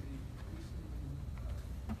concerning is the recent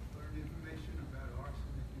learned information about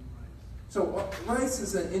arsenic in rice? So rice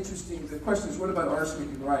is an interesting, the question is what about arsenic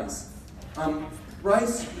in rice?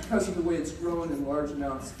 Rice, because of the way it's grown in large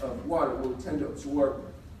amounts of water, will tend to absorb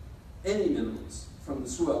any minerals from the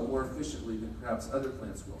soil more efficiently than perhaps other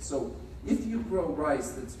plants will. So if you grow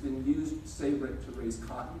rice that's been used, say, to raise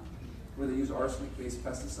cotton, where they use arsenic-based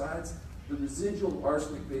pesticides, the residual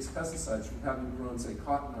arsenic-based pesticides from having grown, say,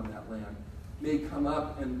 cotton on that land may come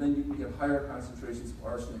up, and then you can get higher concentrations of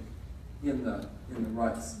arsenic in the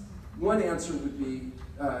rice. One answer would be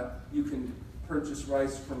you can purchase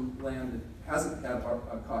rice from land that hasn't had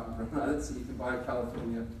cotton grown on it, so you can buy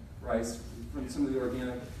California rice from some of the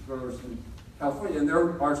organic growers in California, and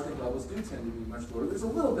their arsenic levels do tend to be much lower. There's a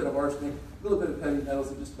little bit of arsenic, a little bit of heavy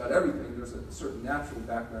metals in just about everything. There's a certain natural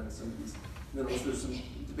background in some of these minerals. There's some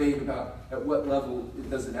debate about at what level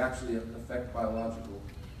does it actually affect biological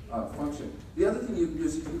function. The other thing you can do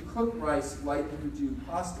is if you cook rice like you do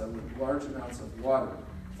pasta with large amounts of water,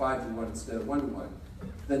 5-to-1 instead of 1-to-1,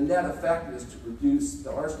 the net effect is to reduce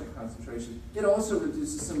the arsenic concentration. It also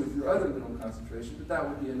reduces some of your other mineral concentration, but that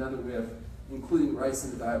would be another way of including rice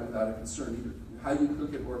in the diet without a concern either. How you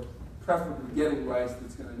cook it, or preferably getting rice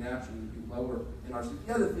that's going to naturally be lower in arsenic.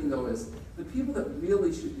 The other thing, though, is the people that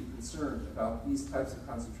really should be concerned about these types of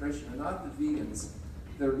concentration are not the vegans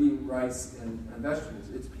that are eating rice and vegetables.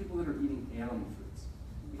 It's people that are eating animal foods.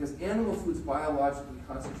 Because animal foods biologically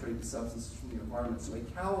concentrate the substances from the environment. So a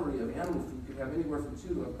calorie of animal food could have anywhere from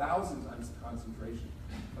 2 to 1,000 times the concentration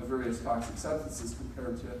of various toxic substances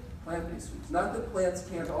compared to plant-based foods. Not that plants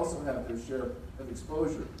can't also have their share of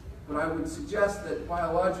exposure, but I would suggest that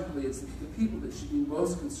biologically it's the people that should be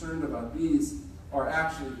most concerned about these are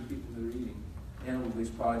actually the people that are eating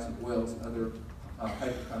animal-based products and oils and other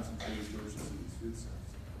hyper-concentrated versions of these food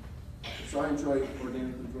stuffs. So I enjoy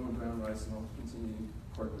organically grown brown rice, and I'll continue to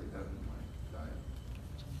incorporate that into my diet.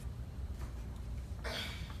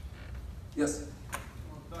 Yes?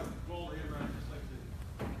 Well, Dr. Goldhammer, I'd just like to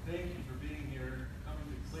thank you for being here, coming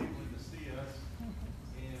to Cleveland to see us,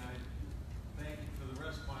 and I thank you for the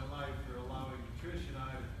rest of my life for allowing Trish and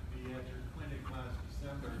I to be at your clinic last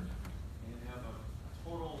December and have a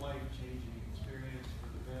total life-changing experience for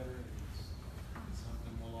the better. It's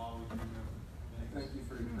something we'll always remember. Thanks. Thank you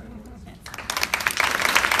for your kind words.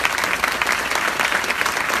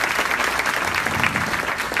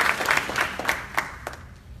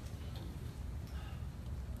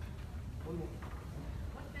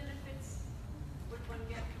 What benefits would one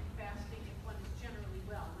get from fasting if one is generally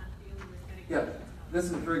well, not dealing with medication? Yeah, this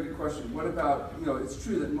is a very good question. What about, it's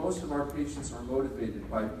true that most of our patients are motivated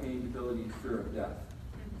by pain, debility, and fear of death.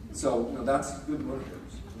 So, that's good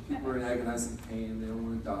motivators. When people are in agonizing pain, they don't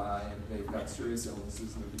want to die, and they've got serious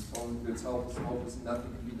illnesses, and they're being told it's helpless, and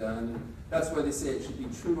nothing can be done. And that's why they say it should be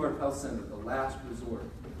True North Health Center, the last resort.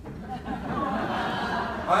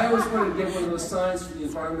 I always wanted to get one of those signs from the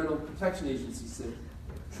Environmental Protection Agency that said,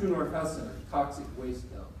 True North Health Center, toxic waste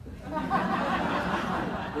dump.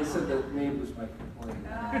 They said that neighbors might complain.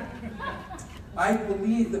 I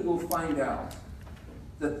believe that we'll find out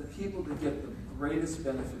that the people that get the greatest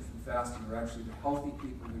benefit from fasting are actually the healthy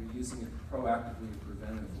people who are using it proactively and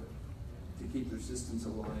preventively to keep their systems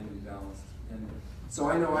aligned and balanced. And so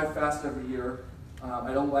I know I fast every year.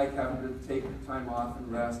 I don't like having to take time off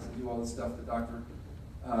and rest and do all the stuff that Dr.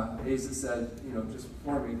 Asa said, just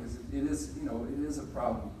before me, because it is a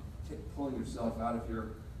problem, pulling yourself out of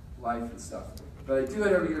your life and stuff. But I do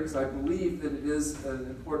it every year because I believe that it is an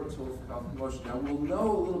important tool for health promotion. Now, we'll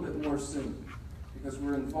know a little bit more soon, because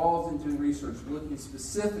we're involved in doing research looking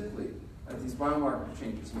specifically at these biomarker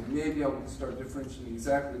changes. And we may be able to start differentiating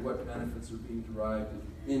exactly what benefits are being derived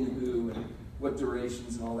in who and what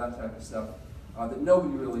durations and all that type of stuff that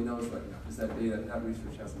nobody really knows right now, because that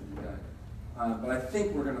research hasn't been done. But I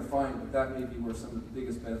think we're going to find that may be where some of the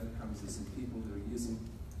biggest benefit comes is in people that are using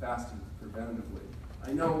fasting preventatively.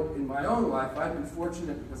 I know in my own life, I've been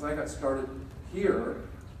fortunate because I got started here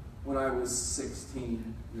when I was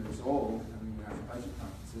 16 years old, having national budget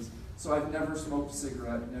conferences. So I've never smoked a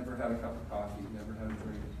cigarette, never had a cup of coffee, never had a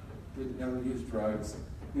drink, never used drugs.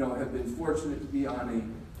 Have been fortunate to be on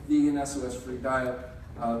a vegan, SOS-free diet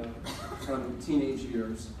from teenage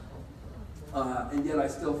years. And yet I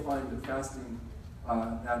still find that fasting,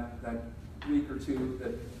 that week or two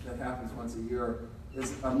that happens once a year,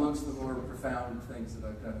 is amongst the more profound things that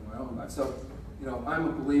I've done in my own life. So, I'm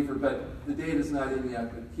a believer, but the data's not in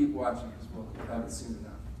yet, but keep watching because we'll have it soon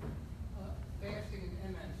enough. Fasting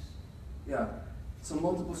and MS. Yeah. So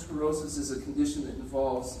multiple sclerosis is a condition that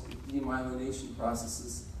involves demyelination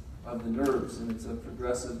processes of the nerves, and it's a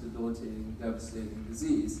progressive, debilitating, devastating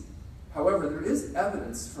disease. However, there is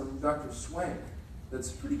evidence from Dr. Swank that's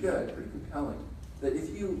pretty good, pretty compelling, that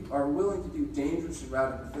if you are willing to do dangerous and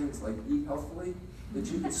radical things like eat healthfully, that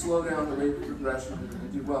you can slow down the rate of progression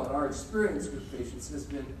and do well. And our experience with patients has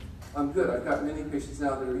been good. I've got many patients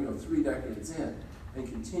now that are 3 decades in and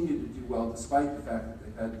continue to do well despite the fact that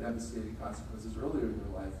they've had devastating consequences earlier in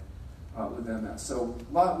their life with MS. So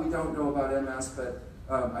a lot we don't know about MS, but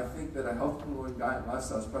I think that a health promoting diet and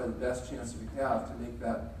lifestyle is probably the best chance we have to make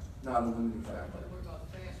that not a limiting factor. What about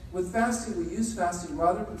fasting? With fasting, we use fasting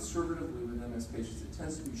rather conservatively with MS patients. It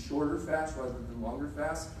tends to be shorter fasts rather than longer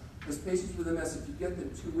fasts. Because patients with MS, if you get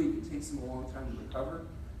them 2 weeks, it takes them a long time to recover.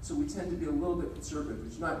 So we tend to be a little bit conservative.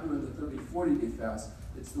 It's not doing the 30, 40-day fast.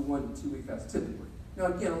 It's the 1 to 2 week fast, typically.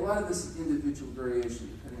 Now, again, a lot of this is individual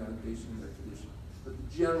variation depending on the patient and their condition. But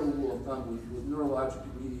the general rule of thumb with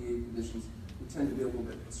neurologically mediated conditions, we tend to be a little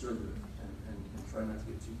bit conservative and try not to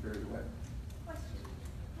get too carried away. Question,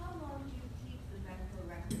 how long do you keep the medical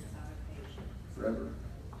records on a patient? Forever.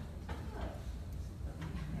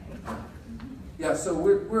 Yeah, so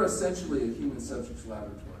we're essentially a human subjects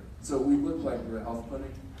laboratory. So we look like we're a health clinic,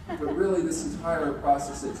 but really this entire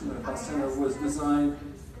process at Cleveland Health Center was designed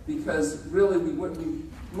because really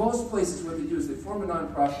most places what they do is they form a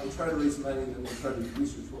nonprofit, they try to raise money, and then they try to do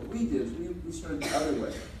research. What we did is we started the other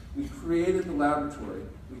way. We created the laboratory,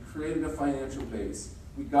 we created a financial base,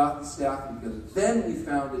 we got the staffing together. Then we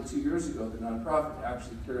founded 2 years ago the nonprofit to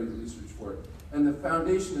actually carry the research for it. And the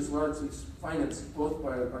foundation is largely financed both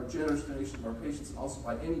by our generous donation of our patients and also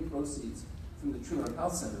by any proceeds from the True North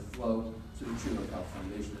Health Center flow to the True North Health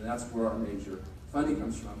Foundation. And that's where our major funding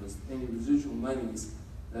comes from, is any residual monies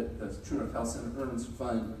that the True North Health Center earns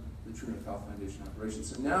fund the True North Health Foundation operation.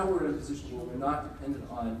 So now we're in a position where we're not dependent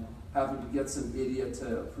on having to get some idiot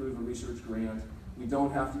to approve a research grant. We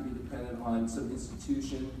don't have to be dependent on some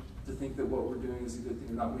institution to think that what we're doing is a good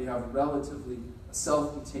thing or not. We have a relatively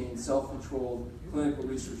self-contained, self-controlled clinical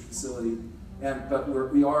research facility, but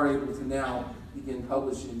we are able to now begin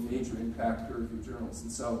publishing major impact peer-reviewed journals.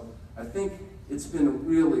 And so I think it's been a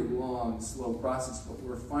really long, slow process, but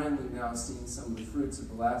we're finally now seeing some of the fruits of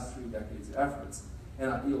the last 3 decades of efforts.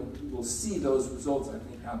 And we'll see those results, I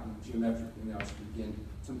think, happen geometrically now as we begin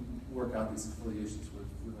to work out these affiliations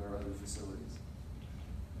with our other facilities.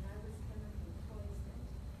 When I was chemically poisoned,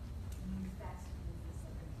 fasting for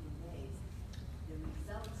 17 days, the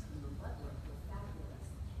results from the blood work were fabulous.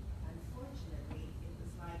 Unfortunately, it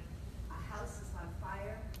was like a house is on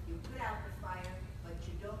fire, you put out the fire, but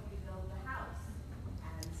you don't rebuild the house.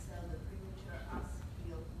 And so the premature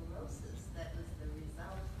osteoporosis that was the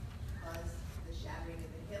result was the shattering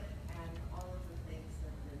of the hip and all of the things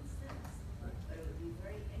that have been since. But it would be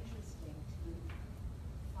very interesting to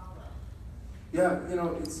follow. Yeah,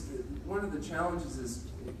 it's one of the challenges is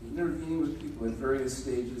intervening with people at various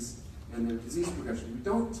stages in their disease progression. We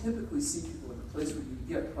don't typically see people at the place where you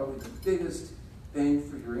get probably the biggest bang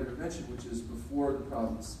for your intervention, which is before the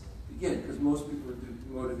problems begin, because most people are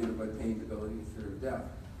motivated by pain, debility, and fear of death.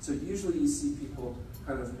 So usually you see people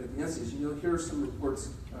kind of at the end stage. Here are some reports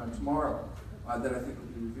tomorrow that I think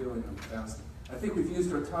will be revealing on the fasting. I think we've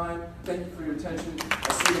used our time. Thank you for your attention.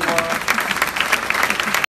 I'll see you tomorrow.